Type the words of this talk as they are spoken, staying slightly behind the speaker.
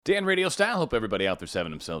Dan Radio Style. Hope everybody out there's having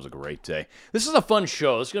themselves a great day. This is a fun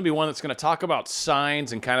show. This is going to be one that's going to talk about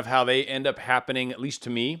signs and kind of how they end up happening, at least to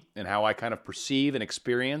me, and how I kind of perceive and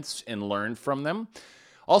experience and learn from them.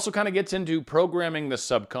 Also kind of gets into programming the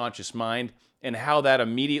subconscious mind and how that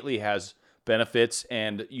immediately has benefits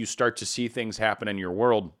and you start to see things happen in your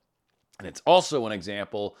world. And it's also an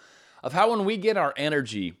example of how when we get our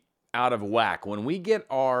energy out of whack, when we get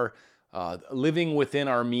our living within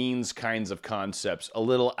our means kinds of concepts a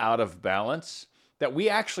little out of balance, that we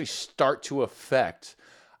actually start to affect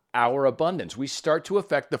our abundance. We start to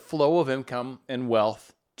affect the flow of income and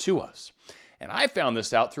wealth to us. And I found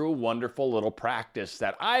this out through a wonderful little practice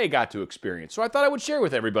that I got to experience. So I thought I would share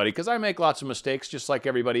with everybody because I make lots of mistakes just like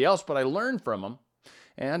everybody else, but I learn from them.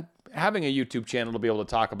 And having a YouTube channel to be able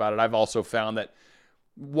to talk about it, I've also found that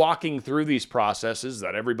walking through these processes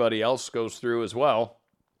that everybody else goes through as well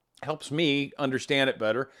helps me understand it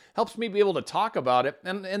better, helps me be able to talk about it,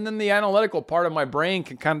 and then the analytical part of my brain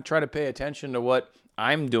can kind of try to pay attention to what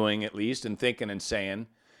I'm doing at least, and thinking and saying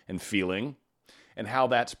and feeling, and how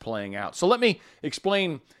that's playing out. So let me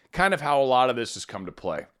explain kind of how a lot of this has come to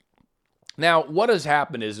play. Now, what has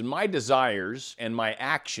happened is my desires and my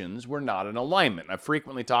actions were not in alignment. I've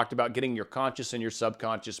frequently talked about getting your conscious and your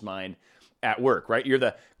subconscious mind at work, right? You're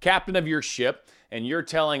the captain of your ship, and you're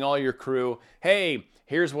telling all your crew, hey,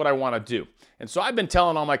 here's what I want to do. And so I've been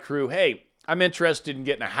telling all my crew, hey, I'm interested in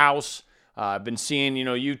getting a house. I've been seeing,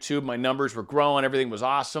 YouTube, my numbers were growing. Everything was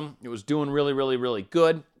awesome. It was doing really, really, really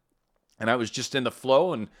good. And I was just in the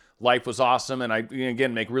flow and life was awesome. And I,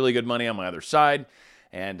 again, make really good money on my other side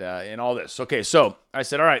and all this. Okay, so I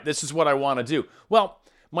said, all right, this is what I want to do. Well,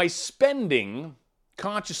 my spending,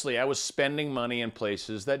 consciously, I was spending money in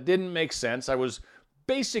places that didn't make sense. I was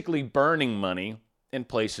basically burning money in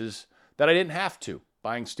places that I didn't have to.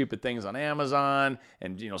 Buying stupid things on Amazon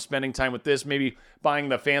and, spending time with this, maybe buying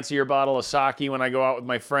the fancier bottle of sake when I go out with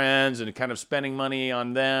my friends and kind of spending money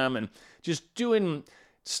on them and just doing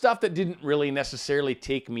stuff that didn't really necessarily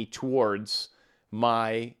take me towards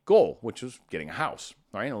my goal, which was getting a house,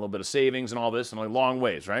 right? And a little bit of savings and all this and a long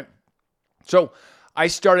ways, right? So I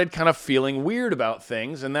started kind of feeling weird about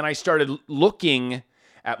things, and then I started looking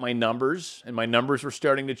at my numbers, and my numbers were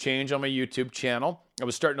starting to change on my YouTube channel. I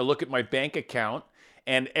was starting to look at my bank account,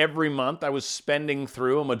 and every month I was spending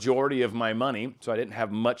through a majority of my money, so I didn't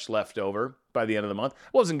have much left over by the end of the month. I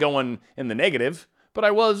wasn't going in the negative, but I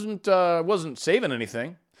wasn't saving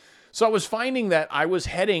anything. So I was finding that I was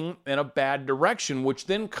heading in a bad direction, which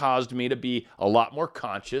then caused me to be a lot more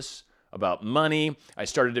conscious about money. I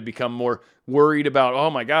started to become more worried about, oh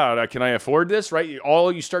my God, can I afford this, right?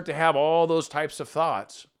 You start to have all those types of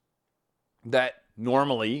thoughts that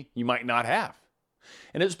normally you might not have.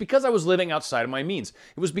 And it was because I was living outside of my means.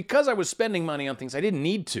 It was because I was spending money on things I didn't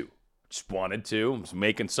need to. Just wanted to. I was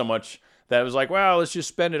making so much that I was like, well, let's just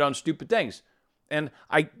spend it on stupid things. And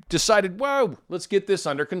I decided, whoa, let's get this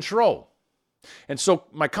under control. And so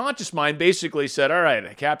my conscious mind basically said, all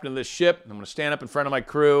right, captain of this ship, I'm going to stand up in front of my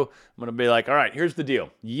crew. I'm going to be like, all right, here's the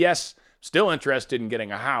deal. Yes, still interested in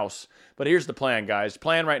getting a house, but here's the plan, guys. The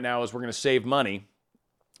plan right now is we're going to save money,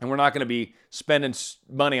 and we're not going to be spending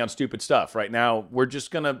money on stupid stuff. Right now, we're just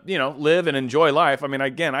going to, live and enjoy life. I mean,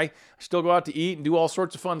 again, I still go out to eat and do all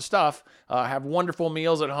sorts of fun stuff, have wonderful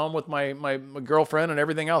meals at home with my girlfriend and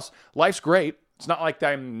everything else. Life's great. It's not like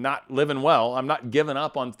I'm not living well. I'm not giving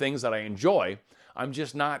up on things that I enjoy. I'm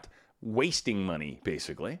just not wasting money,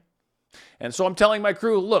 basically. And so I'm telling my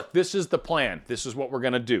crew, look, this is the plan. This is what we're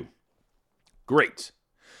going to do. Great.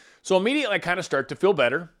 So immediately I kind of start to feel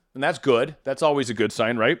better, and that's good. That's always a good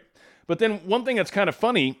sign, right? But then one thing that's kind of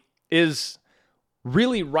funny is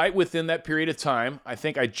really right within that period of time, I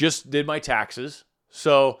think I just did my taxes.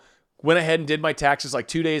 So went ahead and did my taxes like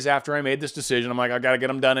 2 days after I made this decision. I'm like, I got to get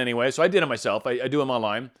them done anyway. So I did them myself. I do them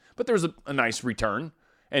online. But there was a nice return.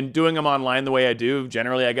 And doing them online the way I do,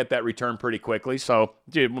 generally I get that return pretty quickly. So,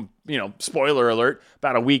 spoiler alert,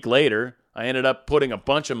 about a week later, I ended up putting a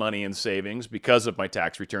bunch of money in savings because of my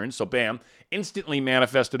tax returns. So bam, instantly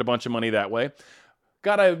manifested a bunch of money that way.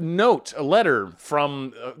 Got a letter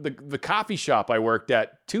from the coffee shop I worked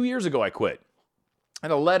at 2 years ago I quit.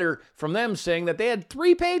 And a letter from them saying that they had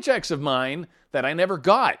 3 paychecks of mine that I never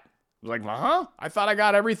got. I was like, I thought I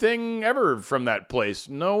got everything ever from that place.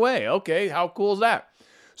 No way. Okay, how cool is that?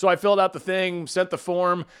 So I filled out the thing, sent the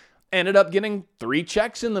form, ended up getting 3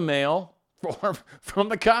 checks in the mail from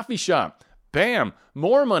the coffee shop. Bam,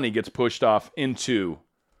 more money gets pushed off into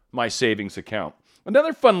my savings account.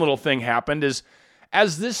 Another fun little thing happened is,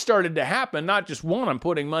 as this started to happen, not just one, I'm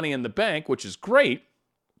putting money in the bank, which is great,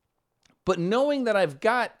 but knowing that I've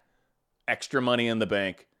got extra money in the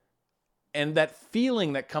bank and that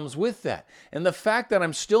feeling that comes with that. And the fact that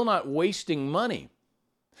I'm still not wasting money.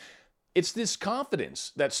 It's this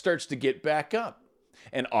confidence that starts to get back up.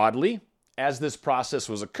 And oddly, as this process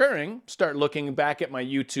was occurring, start looking back at my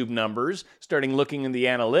YouTube numbers, starting looking in the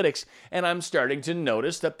analytics, and I'm starting to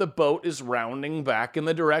notice that the boat is rounding back in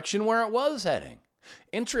the direction where it was heading.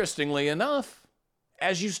 Interestingly enough,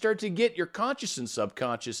 as you start to get your conscious and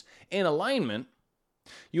subconscious in alignment,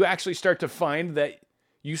 you actually start to find that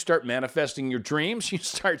you start manifesting your dreams. You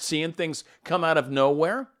start seeing things come out of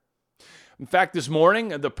nowhere. In fact, this morning,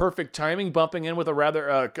 the perfect timing, bumping in with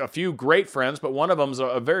a few great friends, but one of them's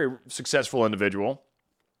a very successful individual,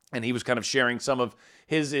 and he was kind of sharing some of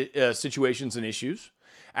his situations and issues.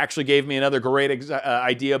 Actually gave me another great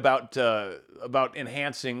idea about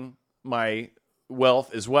enhancing my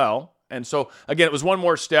wealth as well. And so, again, it was one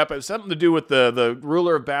more step. It was something to do with the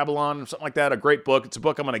Ruler of Babylon, something like that, a great book. It's a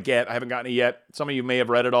book I'm going to get. I haven't gotten it yet. Some of you may have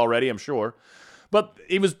read it already, I'm sure. But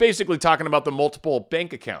he was basically talking about the multiple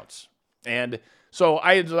bank accounts. And so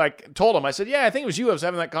I told him, I said, yeah, I think it was you I was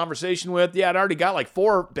having that conversation with. Yeah, I'd already got like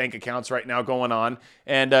 4 bank accounts right now going on.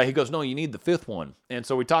 And he goes, no, you need the 5th one. And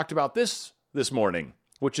so we talked about this morning,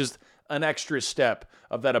 which is an extra step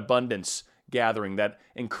of that abundance gathering, that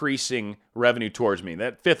increasing revenue towards me.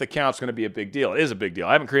 That 5th account's going to be a big deal. It is a big deal.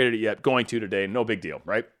 I haven't created it yet. Going to today. No big deal,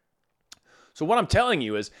 right? So what I'm telling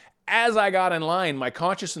you is, as I got in line, my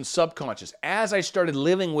conscious and subconscious, as I started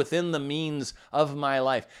living within the means of my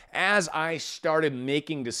life, as I started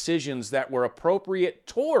making decisions that were appropriate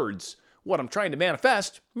towards what I'm trying to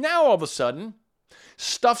manifest, now all of a sudden,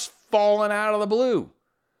 stuff's falling out of the blue.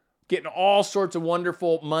 Getting all sorts of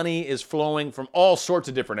wonderful money is flowing from all sorts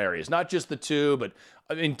of different areas, not just the 2, but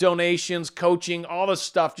donations, coaching, all this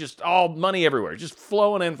stuff, just all money everywhere, just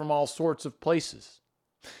flowing in from all sorts of places.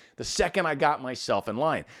 The second I got myself in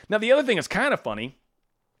line. Now, the other thing is kind of funny,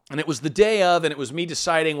 and it was the day of, and it was me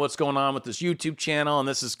deciding what's going on with this YouTube channel, and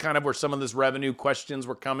this is kind of where some of this revenue questions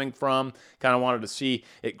were coming from. Kind of wanted to see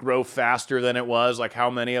it grow faster than it was, like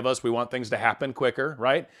how many of us, we want things to happen quicker,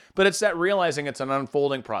 right? But it's that realizing it's an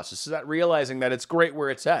unfolding process. It's that realizing that it's great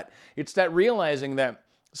where it's at. It's that realizing that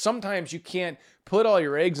sometimes you can't put all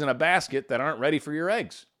your eggs in a basket that aren't ready for your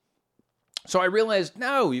eggs. So I realized,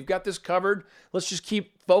 no, you've got this covered. Let's just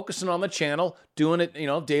keep focusing on the channel, doing it,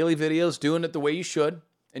 daily videos, doing it the way you should,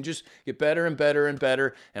 and just get better and better and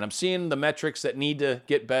better. And I'm seeing the metrics that need to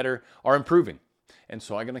get better are improving. And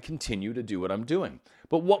so I'm going to continue to do what I'm doing.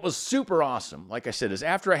 But what was super awesome, like I said, is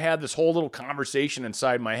after I had this whole little conversation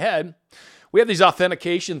inside my head, we have these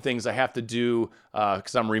authentication things I have to do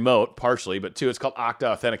because I'm remote, partially, but 2, it's called Okta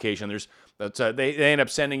authentication. They end up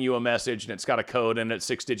sending you a message, and it's got a code in it,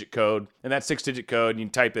 6-digit code. And that 6-digit code, you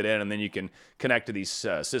type it in, and then you can connect to these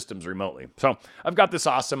systems remotely. So I've got this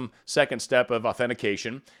awesome second step of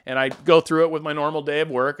authentication, and I go through it with my normal day of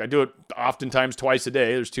work. I do it oftentimes twice a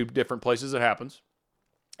day. There's 2 different places it happens.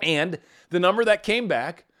 And the number that came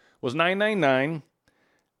back was 999.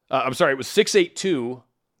 It was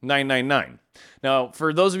 682-999. Now,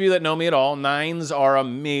 for those of you that know me at all, 9s are a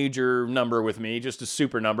major number with me, just a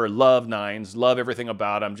super number. Love 9s, love everything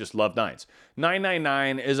about them, just love 9s.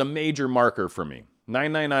 999 is a major marker for me.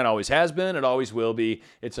 999 always has been, it always will be.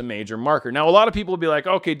 It's a major marker. Now, a lot of people will be like,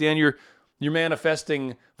 okay, Dan, you're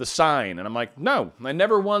manifesting the sign. And I'm like, no, I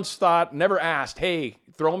never once thought, never asked, hey,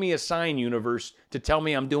 throw me a sign, universe, to tell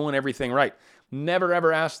me I'm doing everything right. Never,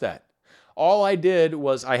 ever asked that. All I did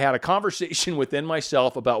was I had a conversation within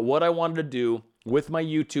myself about what I wanted to do with my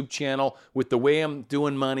YouTube channel, with the way I'm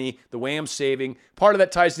doing money, the way I'm saving. Part of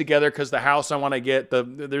that ties together because the house I want to get,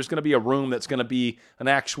 there's going to be a room that's going to be an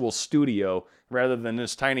actual studio rather than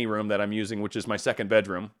this tiny room that I'm using, which is my second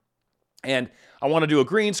bedroom. And I want to do a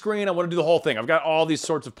green screen. I want to do the whole thing. I've got all these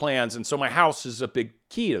sorts of plans. And so my house is a big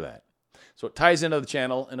key to that. So it ties into the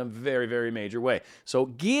channel in a very, very major way. So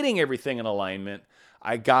getting everything in alignment,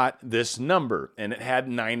 I got this number, and it had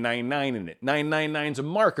 999 in it. 999 is a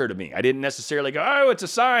marker to me. I didn't necessarily go, oh, it's a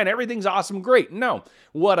sign. Everything's awesome. Great. No.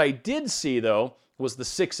 What I did see, though, was the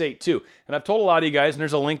 682. And I've told a lot of you guys, and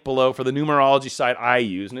there's a link below for the numerology site I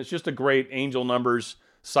use, and it's just a great angel numbers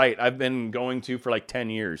site I've been going to for like 10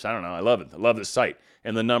 years. I don't know. I love it. I love this site.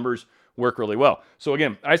 And the numbers work really well. So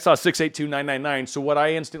again, I saw 682-999. So what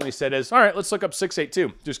I instantly said is, all right, let's look up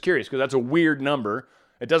 682. Just curious, because that's a weird number.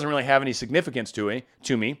 It doesn't really have any significance to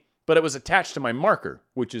me, but it was attached to my marker,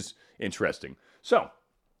 which is interesting. So,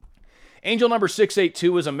 angel number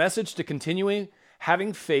 682 is a message to continuing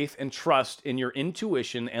having faith and trust in your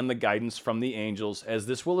intuition and the guidance from the angels, as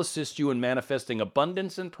this will assist you in manifesting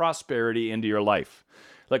abundance and prosperity into your life.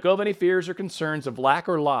 Let go of any fears or concerns of lack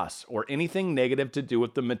or loss or anything negative to do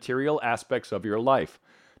with the material aspects of your life.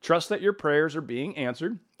 Trust that your prayers are being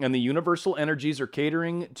answered and the universal energies are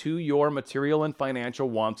catering to your material and financial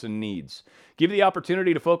wants and needs. Give the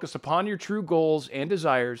opportunity to focus upon your true goals and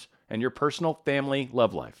desires and your personal family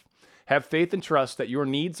love life. Have faith and trust that your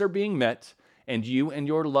needs are being met and you and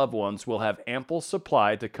your loved ones will have ample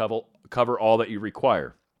supply to cover all that you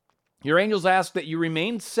require. Your angels ask that you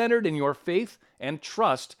remain centered in your faith and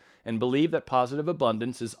trust and believe that positive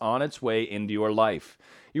abundance is on its way into your life.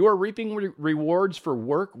 You are reaping rewards for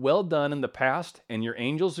work well done in the past, and your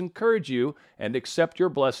angels encourage you and accept your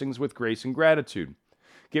blessings with grace and gratitude.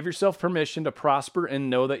 Give yourself permission to prosper and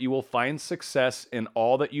know that you will find success in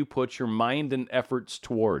all that you put your mind and efforts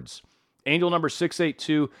towards. Angel number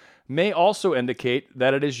 682 may also indicate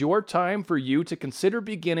that it is your time for you to consider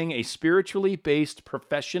beginning a spiritually based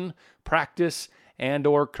profession, practice,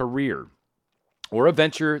 and/or career, or a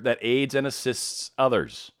venture that aids and assists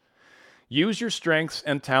others. Use your strengths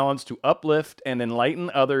and talents to uplift and enlighten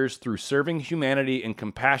others through serving humanity in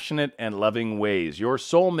compassionate and loving ways. Your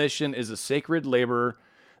soul mission is a sacred labor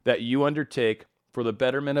that you undertake for the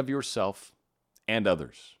betterment of yourself and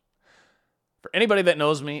others. For anybody that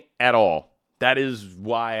knows me at all, that is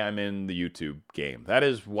why I'm in the YouTube game. That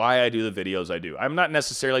is why I do the videos I do. I'm not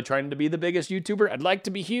necessarily trying to be the biggest YouTuber. I'd like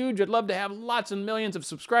to be huge. I'd love to have lots and millions of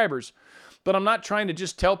subscribers. But I'm not trying to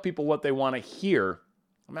just tell people what they want to hear.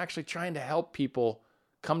 I'm actually trying to help people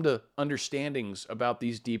come to understandings about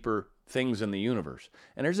these deeper things in the universe.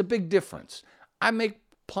 And there's a big difference. I make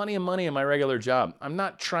plenty of money in my regular job. I'm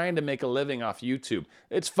not trying to make a living off YouTube.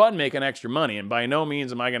 It's fun making extra money, and by no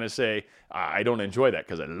means am I going to say I don't enjoy that,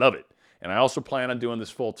 because I love it. And I also plan on doing this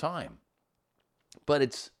full time. But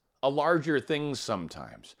it's a larger thing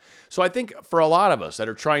sometimes. So I think for a lot of us that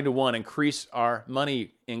are trying to, one, increase our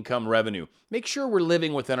money, income, revenue, make sure we're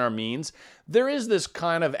living within our means. There is this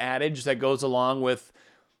kind of adage that goes along with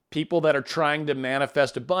people that are trying to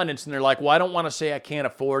manifest abundance, and they're like, well, I don't want to say I can't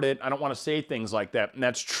afford it. I don't want to say things like that. And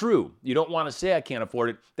that's true. You don't want to say I can't afford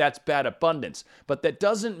it. That's bad abundance. But that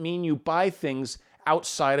doesn't mean you buy things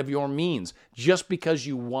outside of your means just because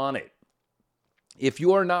you want it. If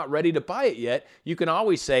you are not ready to buy it yet, you can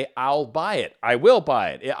always say, I'll buy it. I will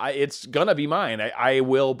buy it. It's going to be mine. I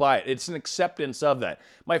will buy it. It's an acceptance of that.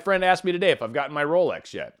 My friend asked me today if I've gotten my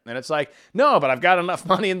Rolex yet. And it's like, no, but I've got enough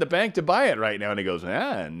money in the bank to buy it right now. And he goes,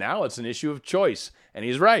 now it's an issue of choice. And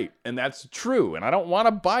he's right. And that's true. And I don't want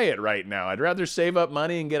to buy it right now. I'd rather save up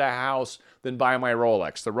money and get a house than buy my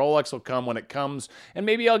Rolex. The Rolex will come when it comes, and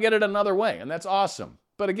maybe I'll get it another way. And that's awesome.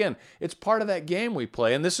 But again, it's part of that game we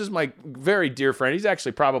play. And this is my very dear friend. He's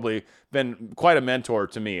actually probably been quite a mentor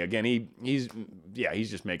to me. Again, he's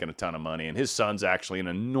just making a ton of money. And his son's actually an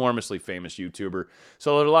enormously famous YouTuber.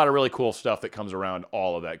 So there's a lot of really cool stuff that comes around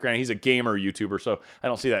all of that. Granted, he's a gamer YouTuber, so I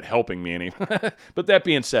don't see that helping me any. But that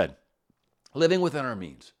being said, living within our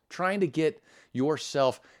means, trying to get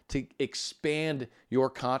yourself to expand your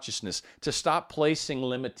consciousness, to stop placing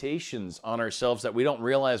limitations on ourselves that we don't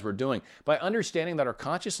realize we're doing, by understanding that our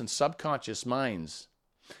conscious and subconscious minds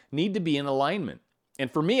need to be in alignment.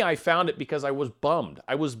 And for me, I found it because I was bummed.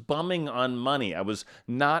 I was bumming on money. I was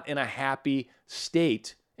not in a happy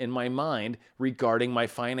state in my mind regarding my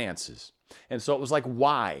finances. And so it was like,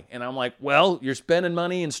 why? And I'm like, well, you're spending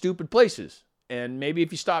money in stupid places. And maybe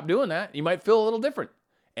if you stop doing that, you might feel a little different.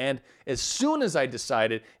 And as soon as I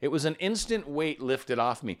decided, it was an instant weight lifted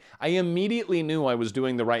off me. I immediately knew I was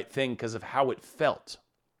doing the right thing because of how it felt.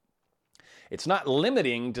 It's not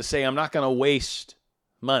limiting to say I'm not going to waste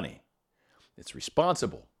money. It's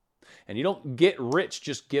responsible. And you don't get rich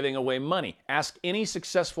just giving away money. Ask any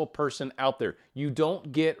successful person out there. You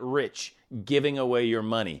don't get rich giving away your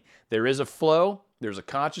money. There is a flow. There's a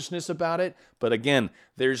consciousness about it. But again,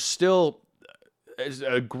 there's still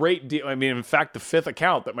a great deal. I mean, in fact, the fifth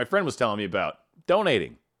account that my friend was telling me about,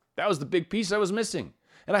 donating. That was the big piece I was missing.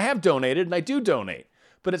 And I have donated, and I do donate.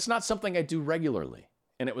 But it's not something I do regularly.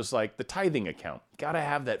 And it was like the tithing account. Got to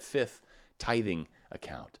have that fifth tithing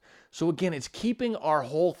account. So again, it's keeping our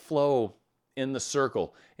whole flow in the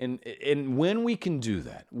circle. And when we can do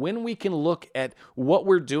that, when we can look at what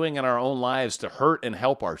we're doing in our own lives to hurt and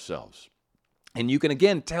help ourselves, and you can,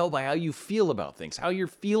 again, tell by how you feel about things, how you're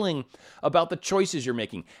feeling about the choices you're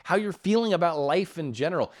making, how you're feeling about life in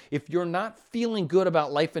general. If you're not feeling good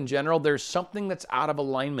about life in general, there's something that's out of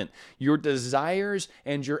alignment. Your desires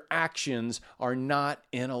and your actions are not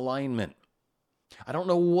in alignment. I don't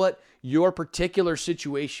know what your particular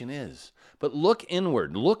situation is, but look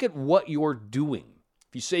inward. Look at what you're doing.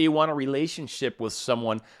 If you say you want a relationship with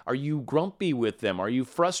someone, are you grumpy with them? Are you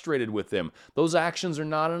frustrated with them? Those actions are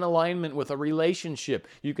not in alignment with a relationship.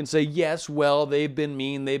 You can say, yes, well, they've been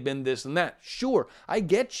mean, they've been this and that. Sure, I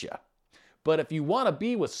get you. But if you want to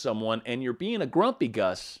be with someone and you're being a grumpy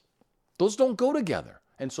Gus, those don't go together.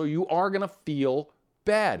 And so you are going to feel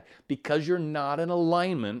bad because you're not in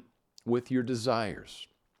alignment with your desires.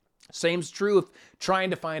 Same's true of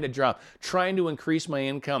trying to find a job, trying to increase my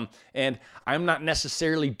income, and I'm not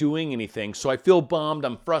necessarily doing anything. So I feel bummed,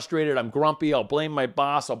 I'm frustrated, I'm grumpy, I'll blame my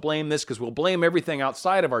boss, I'll blame this, because we'll blame everything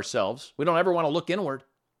outside of ourselves. We don't ever want to look inward.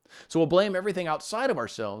 So we'll blame everything outside of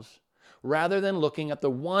ourselves rather than looking at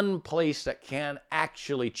the one place that can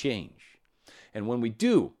actually change. And when we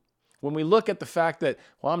do, when we look at the fact that,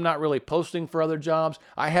 well, I'm not really posting for other jobs,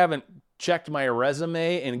 I haven't checked my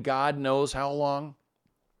resume in God knows how long.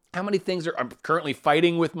 How many things I'm currently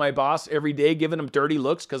fighting with my boss every day, giving him dirty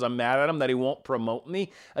looks because I'm mad at him that he won't promote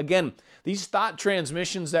me? Again, these thought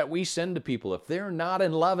transmissions that we send to people, if they're not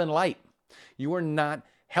in love and light, you are not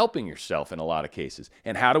helping yourself in a lot of cases.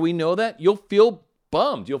 And how do we know that? You'll feel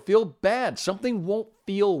bummed. You'll feel bad. Something won't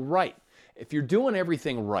feel right. If you're doing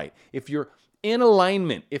everything right, if you're in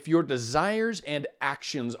alignment, if your desires and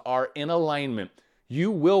actions are in alignment, you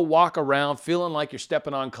will walk around feeling like you're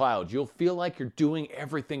stepping on clouds. You'll feel like you're doing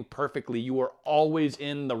everything perfectly. You are always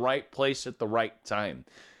in the right place at the right time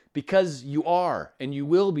because you are and you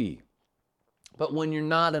will be. But when you're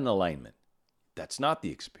not in alignment, that's not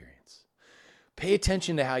the experience. Pay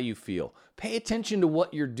attention to how you feel. Pay attention to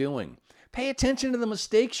what you're doing. Pay attention to the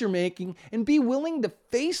mistakes you're making and be willing to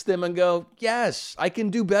face them and go, yes, I can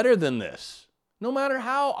do better than this. No matter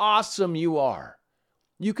how awesome you are,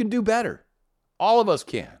 you can do better. All of us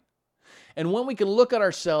can. And when we can look at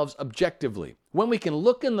ourselves objectively, when we can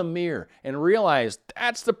look in the mirror and realize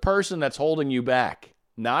that's the person that's holding you back,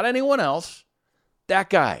 not anyone else, that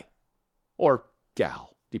guy or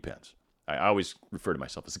gal, depends. I always refer to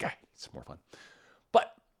myself as a guy. It's more fun.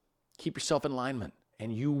 But keep yourself in alignment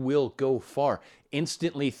and you will go far.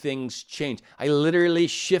 Instantly things change. I literally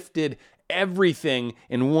shifted everything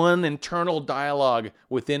in one internal dialogue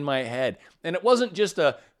within my head. And it wasn't just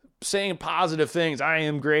saying positive things. I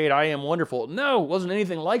am great. I am wonderful. No, it wasn't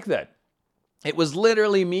anything like that. It was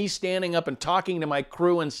literally me standing up and talking to my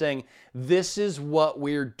crew and saying, this is what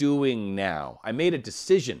we're doing now. I made a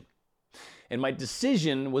decision. And my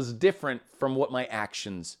decision was different from what my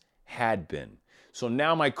actions had been. So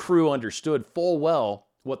now my crew understood full well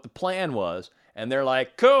what the plan was. And they're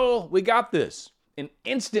like, cool, we got this. And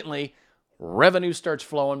instantly, revenue starts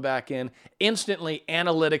flowing back in. Instantly,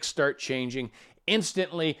 analytics start changing.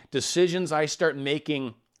 Instantly, decisions I start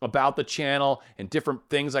making about the channel and different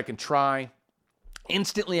things I can try.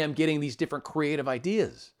 Instantly, I'm getting these different creative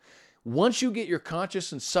ideas. Once you get your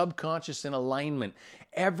conscious and subconscious in alignment,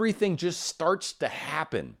 everything just starts to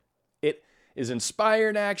happen. It is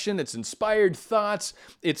inspired action. It's inspired thoughts.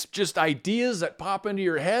 It's just ideas that pop into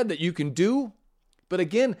your head that you can do. But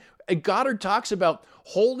again, Goddard talks about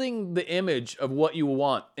holding the image of what you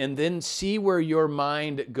want and then see where your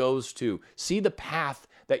mind goes to. See the path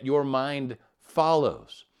that your mind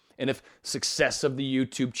follows. And if success of the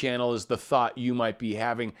YouTube channel is the thought you might be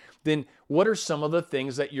having, then what are some of the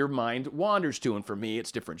things that your mind wanders to? And for me,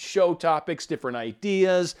 it's different show topics, different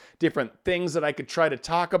ideas, different things that I could try to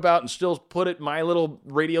talk about and still put it my little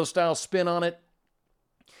radio style spin on it.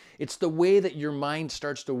 It's the way that your mind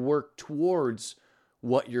starts to work towards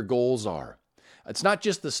what your goals are. It's not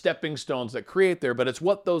just the stepping stones that create there, but it's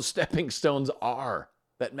what those stepping stones are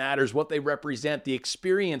that matters, what they represent, the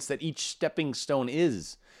experience that each stepping stone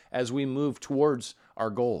is as we move towards our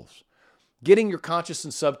goals. Getting your conscious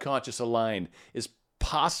and subconscious aligned is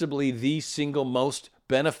possibly the single most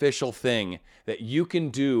beneficial thing that you can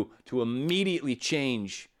do to immediately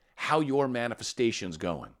change how your manifestation's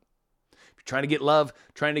going. If you're trying to get love,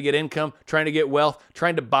 trying to get income, trying to get wealth,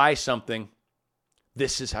 trying to buy something,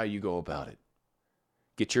 this is how you go about it.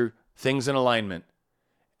 Get your things in alignment,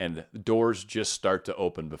 and the doors just start to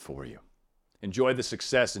open before you. Enjoy the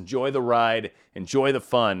success, enjoy the ride, enjoy the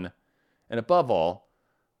fun, and above all,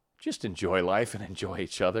 just enjoy life and enjoy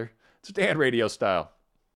each other. It's Dan Radio Style.